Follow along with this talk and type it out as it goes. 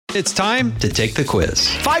It's time to take the quiz.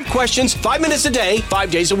 5 questions, 5 minutes a day,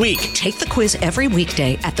 5 days a week. Take the quiz every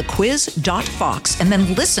weekday at thequiz.fox and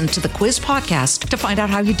then listen to the quiz podcast to find out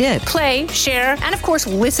how you did. Play, share, and of course,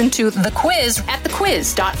 listen to the quiz at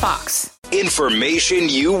thequiz.fox. Information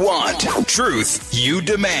you want. Truth you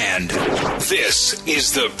demand. This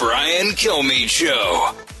is the Brian Kilmeade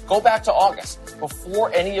Show. Go back to August.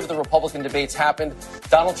 Before any of the Republican debates happened,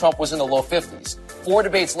 Donald Trump was in the low 50s. 4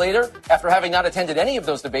 debates later, after having not attended any of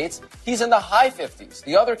those debates, he's in the high 50s.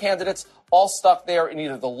 The other candidates all stuck there in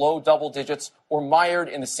either the low double digits or mired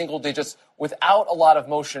in the single digits without a lot of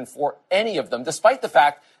motion for any of them, despite the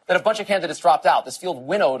fact that a bunch of candidates dropped out. This field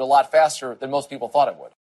winnowed a lot faster than most people thought it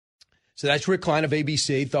would. So that's Rick Klein of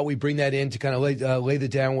ABC. Thought we'd bring that in to kind of lay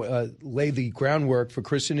the groundwork for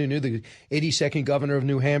Chris Sununu, the 82nd governor of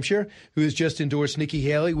New Hampshire, who has just endorsed Nikki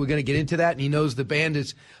Haley. We're going to get into that, and he knows the band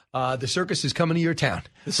is the circus is coming to your town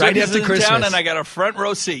right after Christmas. Town, and I got a front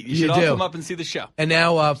row seat. You should all come up and see the show. And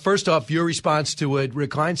now, first off, your response to what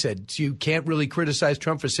Rick Klein said: so you can't really criticize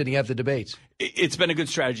Trump for sitting out the debates. It's been a good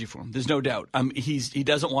strategy for him. There's no doubt. He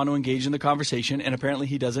doesn't want to engage in the conversation, and apparently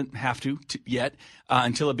he doesn't have to yet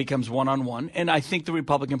until it becomes one-on-one. And I think the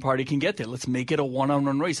Republican Party can get there. Let's make it a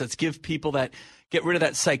one-on-one race. Let's give people get rid of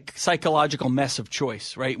that psychological mess of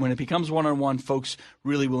choice, right? When it becomes one-on-one, folks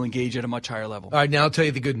really will engage at a much higher level. All right, now I'll tell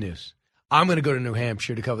you the good news. I'm going to go to New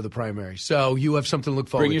Hampshire to cover the primary. So you have something to look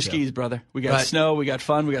forward to. Bring your skis, brother. We got snow, we got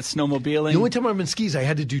fun, we got snowmobiling. The only time I'm in skis, I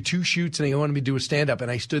had to do 2 shoots, and they wanted me to do a stand-up, and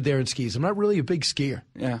I stood there in skis. I'm not really a big skier.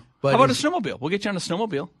 Yeah. How about a snowmobile? We'll get you on a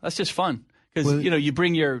snowmobile. That's just fun. Because, you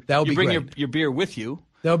bring your beer with you.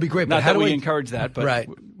 That would be great. Not that we encourage that, but right.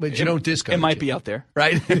 But you don't discourage it. Might be out there.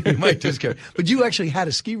 Right? You might discourage. But you actually had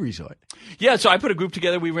a ski resort. Yeah, so I put a group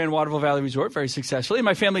together. We ran Waterville Valley Resort very successfully, and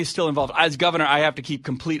my family is still involved. As governor, I have to keep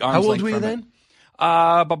complete arm's length. How old were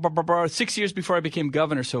you then? 6 years before I became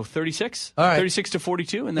governor, so 36. All right. 36 to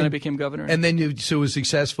 42, and then I became governor. And then so it was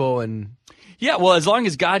successful and... Yeah, well, as long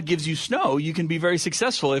as God gives you snow, you can be very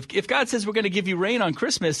successful. If God says we're going to give you rain on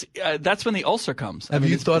Christmas, that's when the ulcer comes. Have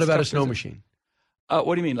you thought about a snow machine?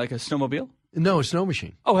 What do you mean, like a snowmobile? No, a snow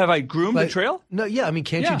machine. Oh, have I groomed the trail? No, yeah. I mean,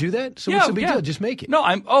 can't you do that? So what's the big deal? Just make it.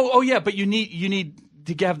 No, yeah, but you need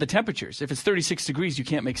to have the temperatures. If it's 36 degrees, you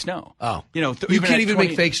can't make snow. Oh, you can't even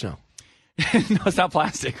make fake snow. No, it's not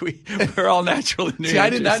plastic. We're all natural in New Hampshire. See, I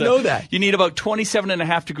did not know that. You need about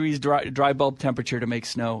 27.5 degrees dry bulb temperature to make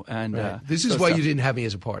snow. And this is why you didn't have me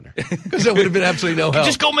as a partner, because that would have been absolutely no help.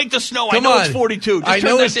 Just go make the snow. Come I know on. It's 42. Just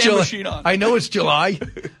turn that damn machine on. I know it's July.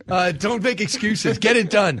 Don't make excuses. Get it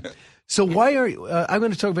done. So why are I'm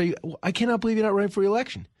going to talk about you? I cannot believe you're not running for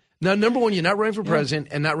re-election. Now, number one, you're not running for president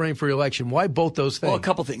and not running for re-election. Why both those things? Well, a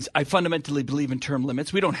couple things. I fundamentally believe in term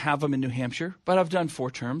limits. We don't have them in New Hampshire, but I've done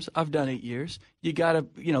 4 terms. I've done 8 years. You got to,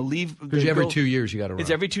 leave. Because every 2 years you got to run.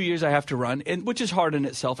 It's every 2 years I have to run, which is hard in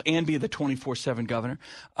itself, and be the 24/7 governor.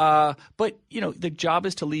 But, the job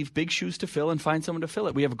is to leave big shoes to fill and find someone to fill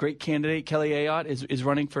it. We have a great candidate. Kelly Ayotte is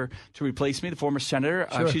running to replace me, the former senator.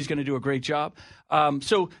 Sure. She's going to do a great job.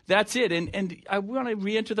 So that's it. And I want to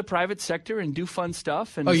re-enter the private sector and do fun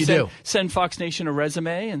stuff. And send Fox Nation a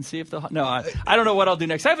resume and see if I don't know what I'll do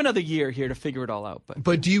next. I have another year here to figure it all out.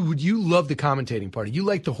 But you love the commentating part? You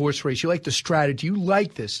like the horse race? You like the strategy? You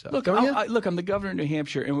like this stuff? Look, I'm the governor of New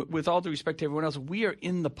Hampshire, and with all due respect to everyone else, we are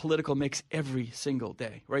in the political mix every single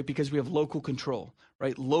day, right? Because we have local control,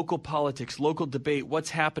 right? Local politics, local debate, what's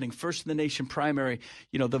happening, first in the nation primary,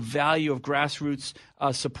 the value of grassroots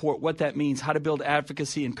support, what that means, how to build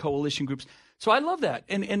advocacy and coalition groups. So I love that.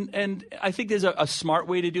 And I think there's a smart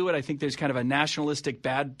way to do it. I think there's kind of a nationalistic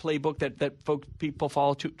bad playbook that people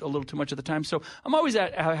follow a little too much of the time. So I'm always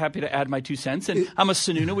happy to add my 2 cents. And I'm a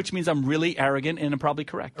Sununu, which means I'm really arrogant and I'm probably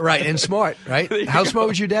correct. Right, and smart, right? How smart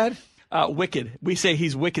was your dad? Wicked. We say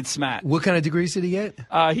he's wicked smart. What kind of degrees did he get?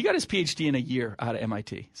 He got his PhD in a year out of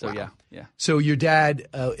MIT. So, wow. Yeah. So your dad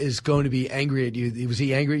is going to be angry at you. Was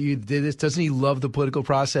he angry at you did this? Doesn't he love the political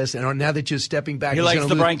process? And now that you're stepping back, he likes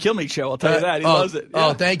the Brian Kilmeade show. I'll tell you that. He loves it. Yeah.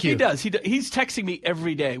 Oh, thank you. He does. He's texting me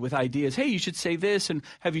every day with ideas. Hey, you should say this, and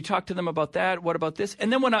have you talked to them about that? What about this?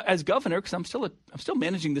 And then as governor, because I'm still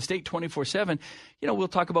managing the state 24/7. We'll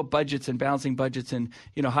talk about budgets and balancing budgets and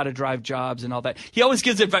how to drive jobs and all that. He always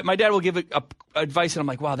gives advice. My dad will give advice, and I'm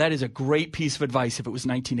like, wow, that is a great piece of advice if it was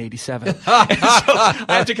 1987. And so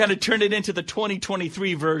I have to kind of turn it into the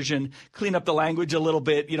 2023 version, clean up the language a little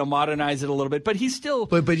bit, modernize it a little bit. But he's still.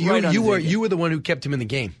 But you were the one who kept him in the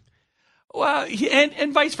game. Well,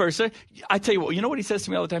 and vice versa. I tell you what, you know what he says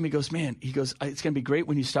to me all the time? He goes, it's going to be great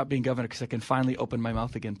when you stop being governor because I can finally open my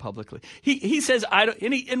mouth again publicly. He says,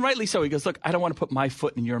 and rightly so. He goes, look, I don't want to put my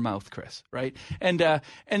foot in your mouth, Chris, right?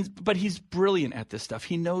 But he's brilliant at this stuff.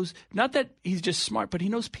 He knows, not that he's just smart, but he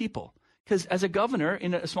knows people. Because as a governor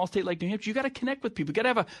in a small state like New Hampshire, you got to connect with people. You got to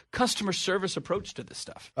have a customer service approach to this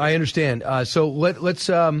stuff. I understand. So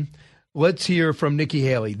let's hear from Nikki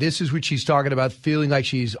Haley. This is what she's talking about, feeling like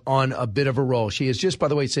she's on a bit of a roll. She has just, by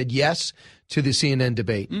the way, said yes to the CNN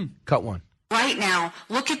debate. Cut one. Right now,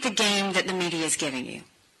 look at the game that the media is giving you.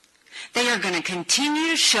 They are going to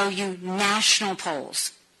continue to show you national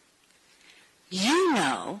polls. You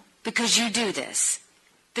know, because you do this,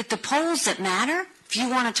 that the polls that matter, if you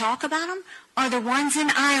want to talk about them, are the ones in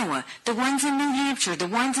Iowa, the ones in New Hampshire, the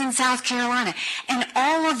ones in South Carolina. And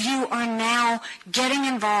all of you are now getting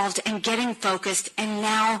involved and getting focused and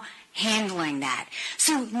now handling that.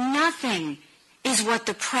 So nothing is what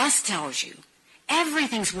the press tells you.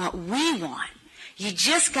 Everything's what we want. You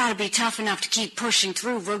just got to be tough enough to keep pushing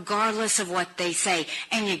through regardless of what they say.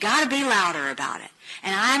 And you got to be louder about it.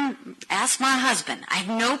 And ask my husband. I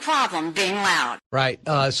have no problem being loud. Right.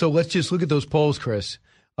 So let's just look at those polls, Chris.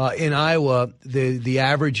 In Iowa, the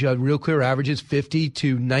average, real clear average is 50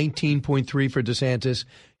 to 19.3 for DeSantis.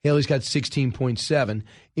 Haley's got 16.7.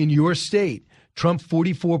 In your state, Trump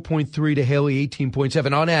 44.3 to Haley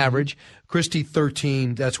 18.7 on average. Christie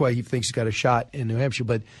 13. That's why he thinks he's got a shot in New Hampshire.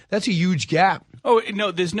 But that's a huge gap. Oh,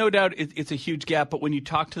 no, there's no doubt it's a huge gap. But when you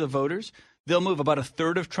talk to the voters, they'll move. About a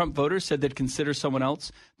third of Trump voters said they'd consider someone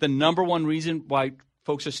else. The number one reason why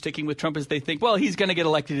folks are sticking with Trump is they think, well, he's going to get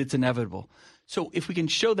elected. It's inevitable. So if we can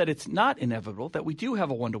show that it's not inevitable, that we do have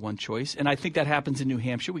a one-to-one choice, and I think that happens in New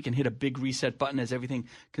Hampshire, we can hit a big reset button as everything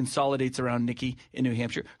consolidates around Nikki in New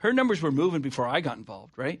Hampshire. Her numbers were moving before I got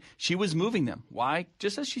involved, right? She was moving them. Why?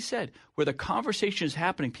 Just as she said, where the conversation is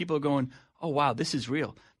happening, people are going, oh, wow, this is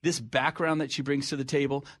real. This background that she brings to the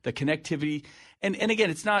table, the connectivity. And again,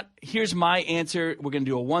 it's not, here's my answer. We're going to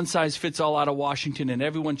do a one-size-fits-all out of Washington and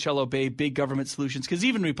everyone shall obey big government solutions, because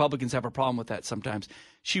even Republicans have a problem with that sometimes.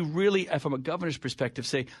 She really, from a governor's perspective,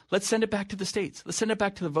 say, let's send it back to the states. Let's send it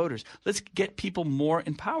back to the voters. Let's get people more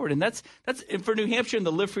empowered. And that's and for New Hampshire and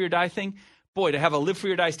the live for your die thing, boy, to have a live for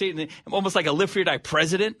your die state and almost like a live for your die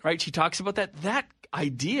president, right? She talks about that. That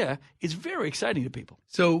idea is very exciting to people.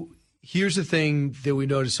 So here's the thing that we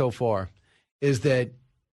noticed so far is that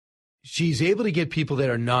she's able to get people that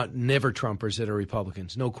are never Trumpers that are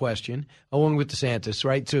Republicans, no question, along with DeSantis,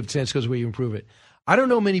 right? So if DeSantis goes away, you improve it. I don't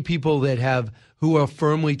know many people who are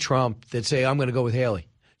firmly Trump that say, I'm going to go with Haley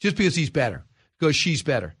just because he's better, because she's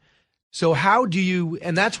better. So how do you,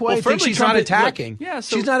 and that's why I think she's Trump not attacking.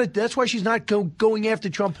 That's why she's not going after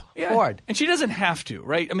Trump hard. And she doesn't have to,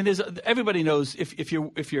 right? I mean, everybody knows if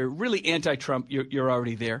you're really anti-Trump, you're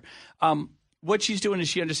already there. What she's doing is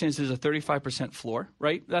she understands there's a 35% floor,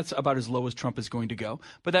 right? That's about as low as Trump is going to go.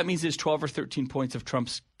 But that means there's 12 or 13 points of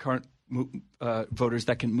Trump's current voters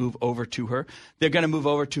that can move over to her. They're going to move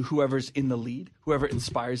over to whoever's in the lead, whoever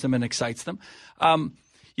inspires them and excites them.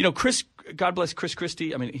 God bless Chris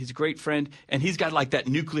Christie. I mean, he's a great friend, and he's got like that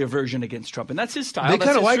nuclear version against Trump, and that's his style. They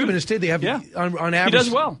kind of like him in the state. They have on average.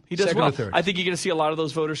 He does well. Third. I think you're going to see a lot of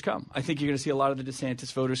those voters come. I think you're going to see a lot of the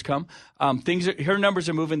DeSantis voters come. Her numbers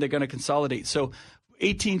are moving. They're going to consolidate. So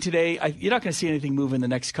 18 today. You're not going to see anything move in the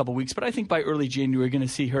next couple of weeks, but I think by early January, you're going to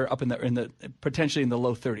see her up in the potentially in the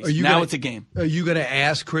low 30s. It's a game. Are you going to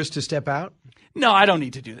ask Chris to step out? No, I don't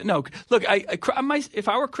need to do that. No, look, if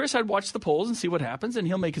I were Chris, I'd watch the polls and see what happens, and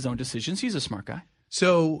he'll make his own decisions. He's a smart guy.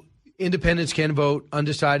 So independents can vote,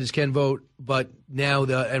 undecideds can vote, but now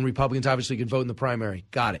and Republicans obviously can vote in the primary.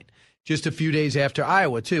 Got it. Just a few days after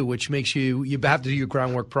Iowa, too, which makes you have to do your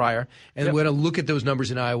groundwork prior. And we're going to look at those numbers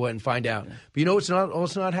in Iowa and find out. Yeah. But you know what's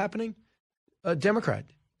also not happening? Democrat.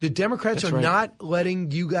 The Democrats are not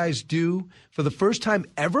letting you guys do, for the first time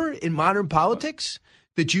ever in modern politics,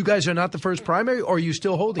 that you guys are not the first primary, or are you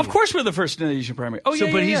still holding? Of course, we're the first in the nation primary. Oh, yeah.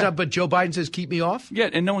 He's not. But Joe Biden says, "Keep me off." Yeah,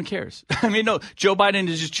 and no one cares. I mean, no. Joe Biden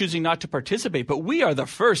is just choosing not to participate. But we are the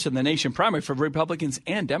first in the nation primary for Republicans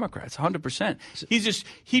and Democrats, 100%.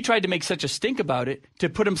 He tried to make such a stink about it. To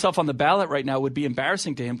put himself on the ballot right now would be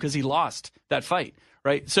embarrassing to him because he lost that fight.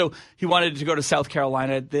 Right, so he wanted to go to South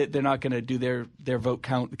Carolina. They're not going to do their vote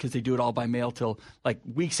count because they do it all by mail till like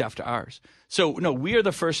weeks after ours. So no, we are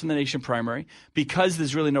the first in the nation primary because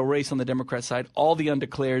there's really no race on the Democrat side. All the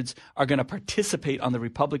undeclareds are going to participate on the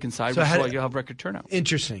Republican side, which is why you'll have record turnout.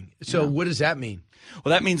 Interesting. So what does that mean? Well,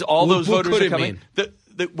 that means all those voters are coming.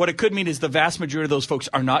 What it could mean is the vast majority of those folks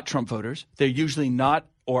are not Trump voters. They're usually not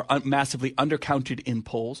or massively undercounted in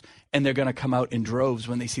polls, and they're going to come out in droves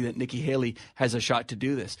when they see that Nikki Haley has a shot to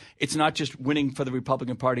do this. It's not just winning for the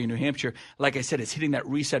Republican Party in New Hampshire. Like I said, it's hitting that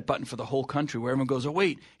reset button for the whole country where everyone goes, oh,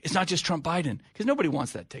 wait, it's not just Trump-Biden, because nobody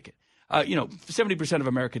wants that ticket. 70% of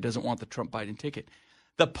America doesn't want the Trump-Biden ticket.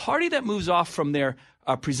 The party that moves off from their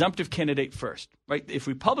presumptive candidate first, right? If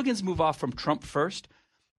Republicans move off from Trump first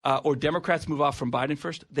or Democrats move off from Biden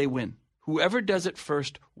first, they win. Whoever does it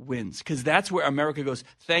first wins, because that's where America goes,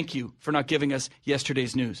 thank you for not giving us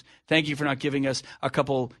yesterday's news. Thank you for not giving us a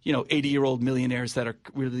couple, 80-year-old millionaires that are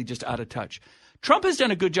really just out of touch. Trump has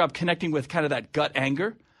done a good job connecting with kind of that gut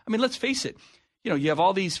anger. I mean, let's face it. You have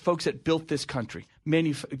all these folks that built this country,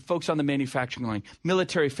 folks on the manufacturing line,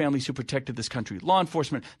 military families who protected this country, law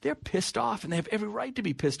enforcement. They're pissed off, and they have every right to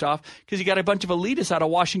be pissed off because you got a bunch of elitists out of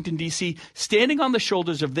Washington, D.C. standing on the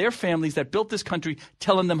shoulders of their families that built this country,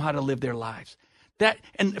 telling them how to live their lives.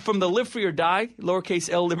 And from the live free or die, lowercase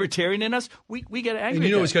L libertarian in us, we get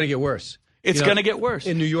angry. And it's going to get worse. It's going to get worse.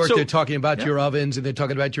 In New York, they're talking about your ovens and they're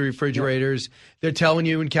talking about your refrigerators. Yeah. They're telling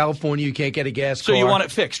you in California you can't get a gas car. So you want it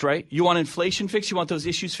fixed, right? You want inflation fixed? You want those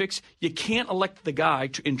issues fixed? You can't elect the guy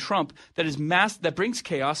in Trump that brings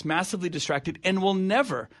chaos, massively distracted, and will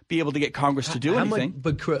never be able to get Congress to do anything.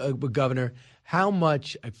 But Governor, how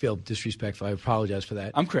much – I feel disrespectful. I apologize for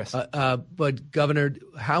that. I'm Chris. But, Governor,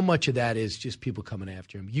 how much of that is just people coming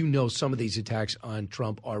after him? Some of these attacks on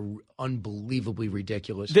Trump are unbelievably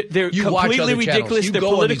ridiculous. They're completely ridiculous. They're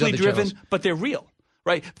politically driven, but they're real,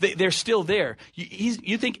 right? They're still there.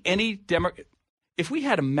 You think any Democrat – if we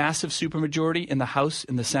had a massive supermajority in the House,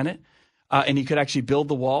 in the Senate, and he could actually build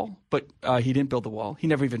the wall, but he didn't build the wall. He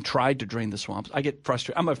never even tried to drain the swamps. I get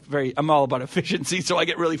frustrated. I'm all about efficiency, so I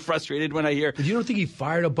get really frustrated when I hear. But you don't think he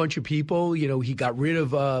fired a bunch of people? He got rid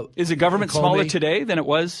of. Is the government smaller today than it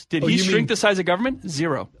was? Did he shrink the size of government?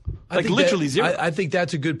 Zero. Literally zero. I think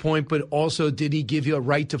that's a good point. But also, did he give you a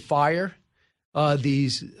right to fire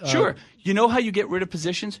these? Sure. You know how you get rid of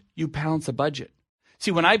positions? You balance a budget. See,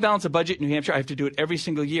 when I balance a budget in New Hampshire, I have to do it every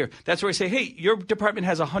single year. That's where I say, hey, your department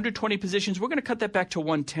has 120 positions. We're going to cut that back to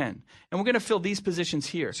 110. And we're going to fill these positions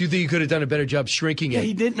here. So you think you could have done a better job shrinking it? Yeah,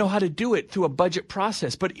 he didn't know how to do it through a budget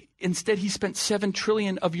process. But instead, he spent $7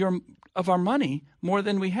 trillion of our money more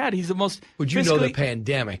than we had. He's the most Would you know the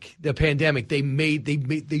pandemic? The pandemic,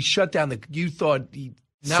 they shut down you thought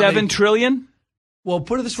 $7 trillion? Well,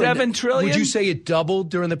 put it this way. $7 trillion? Would you say it doubled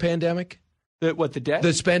during the pandemic? The debt?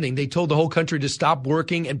 The spending. They told the whole country to stop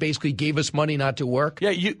working and basically gave us money not to work.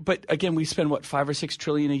 Yeah, but again, we spend, $5 or $6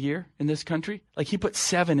 trillion a year in this country? He put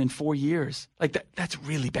 7 in 4 years. That's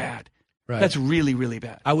really bad. Right. That's really, really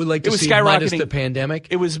bad. I would like to see it minus the pandemic.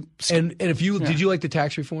 It was. And if you did you like the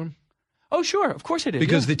tax reform? Oh, sure. Of course I did.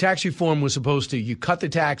 Because the tax reform was supposed to, you cut the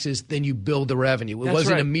taxes, then you build the revenue. It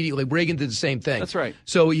wasn't immediately. Reagan did the same thing. That's right.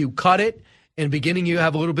 So you cut it. In the beginning, you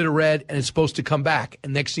have a little bit of red, and it's supposed to come back.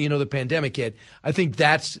 And next thing you know, the pandemic hit. I think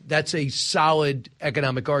that's a solid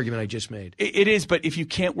economic argument I just made. It is, but if you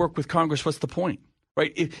can't work with Congress, what's the point,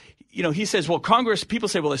 right? He says, well, Congress. People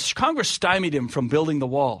say, well, Congress stymied him from building the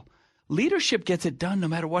wall. Leadership gets it done no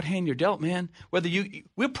matter what hand you're dealt, man. Whether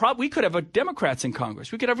we could have Democrats in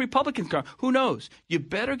Congress. We could have Republicans in Congress. Who knows? You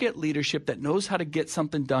better get leadership that knows how to get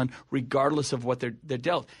something done regardless of what they're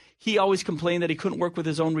dealt. He always complained that he couldn't work with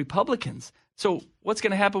his own Republicans. So what's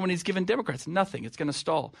going to happen when he's given Democrats? Nothing. It's going to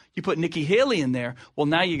stall. You put Nikki Haley in there, well,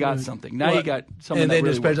 now you got something. Now you got something that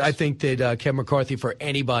really works. I think that Kevin McCarthy, for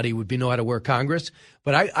anybody, would know how to work Congress.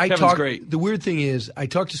 But Kevin's great. The weird thing is, I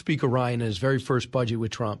talked to Speaker Ryan in his very first budget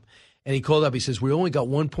with Trump, and he called up. He says, we only got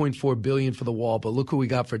 $1.4 billion for the wall, but look what we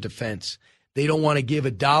got for defense. They don't want to give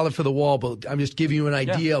 $1 for the wall, but I'm just giving you an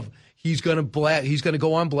idea of he's going to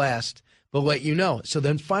go on blast. But let you know. So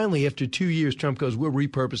then finally, after 2 years, Trump goes, we're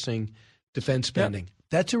repurposing defense spending. Yep.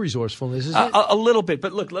 That's a resourcefulness, isn't it? A little bit.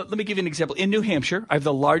 But look, let me give you an example. In New Hampshire, I have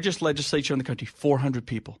the largest legislature in the country, 400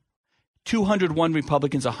 people. 201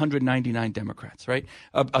 Republicans, 199 Democrats, right?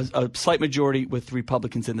 A slight majority with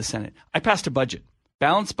Republicans in the Senate. I passed a budget,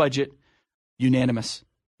 balanced budget, unanimous.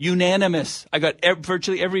 Unanimous. I got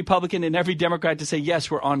virtually every Republican and every Democrat to say, yes,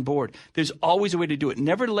 we're on board. There's always a way to do it.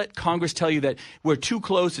 Never let Congress tell you that we're too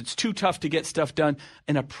close, it's too tough to get stuff done.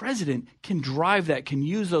 And a president can drive that, can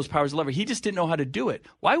use those powers of lever. He just didn't know how to do it.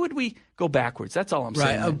 Why would we go backwards? That's all I'm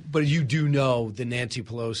saying. Right, but you do know that Nancy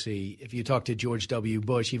Pelosi, if you talk to George W.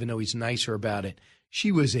 Bush, even though he's nicer about it,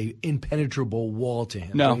 she was an impenetrable wall to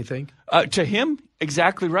him, don't you think? To him,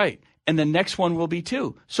 exactly right. And the next one will be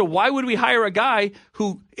too. So why would we hire a guy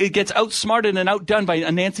who gets outsmarted and outdone by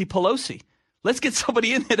a Nancy Pelosi? Let's get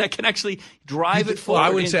somebody in there that can actually drive it forward. Well,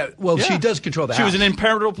 I wouldn't say. Well, she does control the house. She was an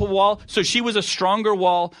impenetrable wall, so she was a stronger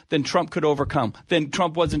wall than Trump could overcome. Then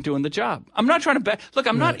Trump wasn't doing the job. I'm not trying to look.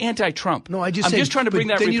 I'm not anti-Trump. No, I'm just trying to bring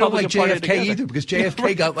that Republican Party together. You don't like JFK either, because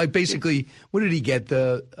JFK got like basically what did he get?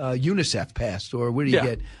 The UNICEF passed, or what did he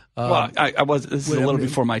get? Well, I was. This is a little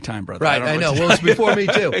before my time, brother. Right, I know. Well, it's before me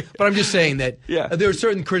too. But I'm just saying that there are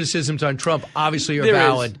certain criticisms on Trump, obviously, are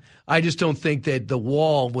valid. I just don't think that the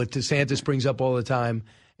wall, what DeSantis brings up all the time,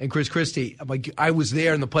 and Chris Christie, I was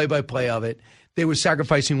there in the play-by-play of it. They were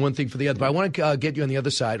sacrificing one thing for the other. But I want to get you on the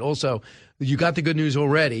other side. Also, you got the good news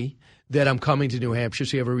already that I'm coming to New Hampshire,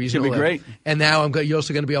 so you have a reason to live. Great. And now you're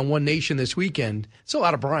also going to be on One Nation this weekend. It's a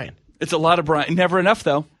lot of Brian. It's a lot of Brian. Never enough,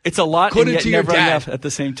 though. It's a lot, and yet never enough at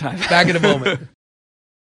the same time. Back in a moment.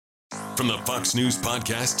 From the Fox News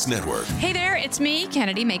Podcasts Network. Hey there, it's me,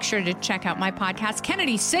 Kennedy. Make sure to check out my podcast,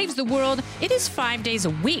 Kennedy Saves the World. It is 5 days a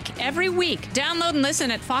week, every week. Download and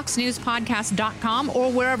listen at foxnewspodcast.com or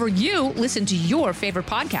wherever you listen to your favorite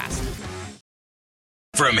podcast.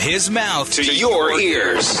 From his mouth to your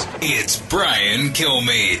ears, it's Brian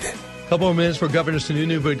Kilmeade. A couple more minutes for Governor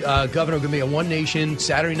Sununu, but Governor, going to be on One Nation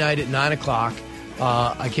Saturday night at 9 o'clock.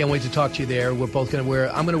 I can't wait to talk to you there. We're both going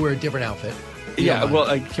to I'm going to wear a different outfit. Yeah,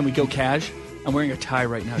 well, can we go cash? I'm wearing a tie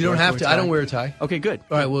right now. You don't have to. I don't wear a tie. Okay, good.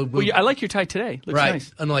 All right. Well, I like your tie today. Looks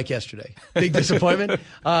nice. Unlike yesterday. Big disappointment.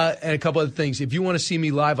 And a couple other things. If you want to see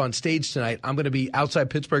me live on stage tonight, I'm going to be outside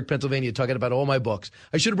Pittsburgh, Pennsylvania, talking about all my books.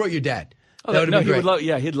 I should have brought your dad. Oh, that would have been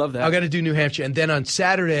great. He'd love that. I got to do New Hampshire. And then on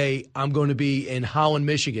Saturday, I'm going to be in Holland,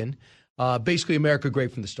 Michigan. Basically, America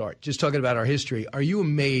Great from the Start. Just talking about our history. Are you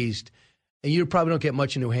amazed? And you probably don't get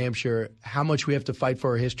much in New Hampshire, how much we have to fight for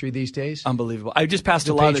our history these days? Unbelievable. I just passed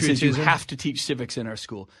a law that says you have to teach civics in our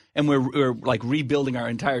school. And we're like rebuilding our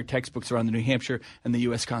entire textbooks around the New Hampshire and the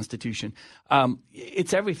U.S. Constitution.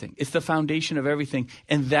 It's everything. It's the foundation of everything.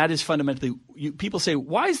 And that is fundamentally – people say,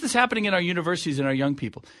 why is this happening in our universities and our young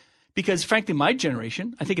people? Because, frankly, my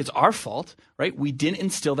generation, I think it's our fault, right? We didn't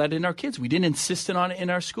instill that in our kids. We didn't insist on it in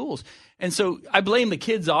our schools. And so I blame the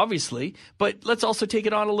kids, obviously, but let's also take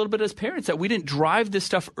it on a little bit as parents that we didn't drive this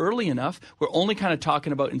stuff early enough. We're only kind of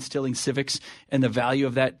talking about instilling civics and the value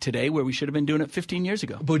of that today where we should have been doing it 15 years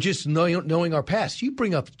ago. But just knowing our past, you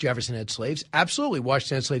bring up Jefferson had slaves. Absolutely,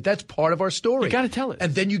 Washington had slaves. That's part of our story. You got to tell it.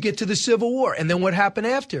 And then you get to the Civil War, and then what happened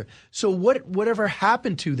after. So whatever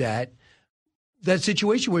happened to that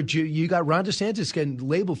situation where you got Ron DeSantis getting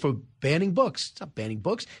labeled for banning books. It's not banning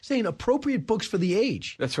books. It's saying appropriate books for the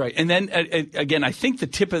age. That's right. And then again, I think the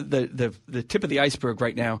tip of the iceberg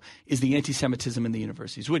right now is the anti-Semitism in the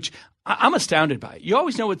universities, which I'm astounded by. You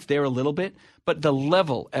always know it's there a little bit, but the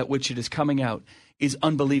level at which it is coming out is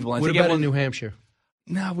unbelievable. What about in New Hampshire?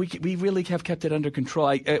 No, we really have kept it under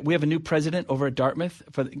control. We have a new president over at Dartmouth,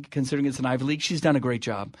 considering it's an Ivy League. She's done a great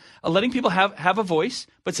job letting people have a voice,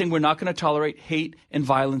 but saying we're not going to tolerate hate and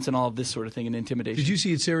violence and all of this sort of thing and intimidation. Did you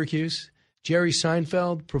see at Syracuse? Jerry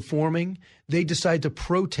Seinfeld performing. They decide to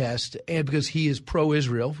protest, and because he is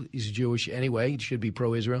pro-Israel, he's Jewish anyway, he should be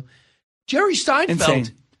pro-Israel. Jerry Seinfeld. Insane.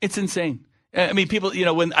 It's insane. I mean, people,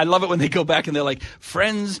 I love it when they go back and they're like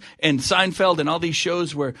Friends and Seinfeld and all these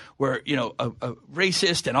shows where a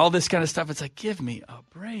racist and all this kind of stuff. It's like, give me a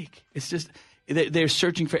break. It's just they're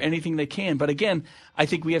searching for anything they can. But again, I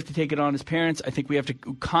think we have to take it on as parents. I think we have to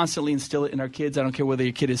constantly instill it in our kids. I don't care whether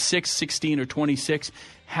your kid is 6, 16, or 26.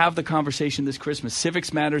 Have the conversation this Christmas.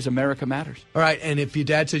 Civics matters. America matters. All right. And if your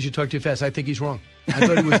dad says you talk too fast, I think he's wrong. I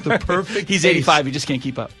thought he was the perfect He's 85. He just can't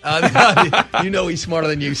keep up. He's smarter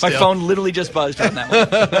than you still. My phone literally just buzzed on that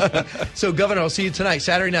one. So, Governor, I'll see you tonight,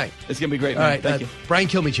 Saturday night. It's going to be great, man. All right. Thank you. Brian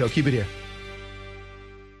Kilmeade Show. Keep it here.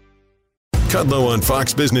 Kudlow on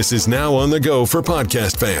Fox Business is now on the go for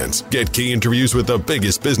podcast fans. Get key interviews with the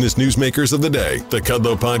biggest business newsmakers of the day. The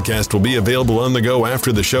Kudlow podcast will be available on the go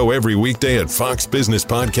after the show every weekday at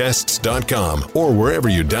foxbusinesspodcasts.com or wherever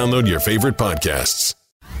you download your favorite podcasts.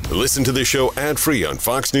 Listen to the show ad-free on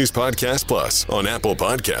Fox News Podcast Plus, on Apple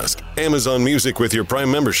Podcast, Amazon Music with your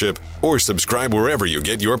Prime membership, or subscribe wherever you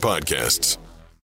get your podcasts.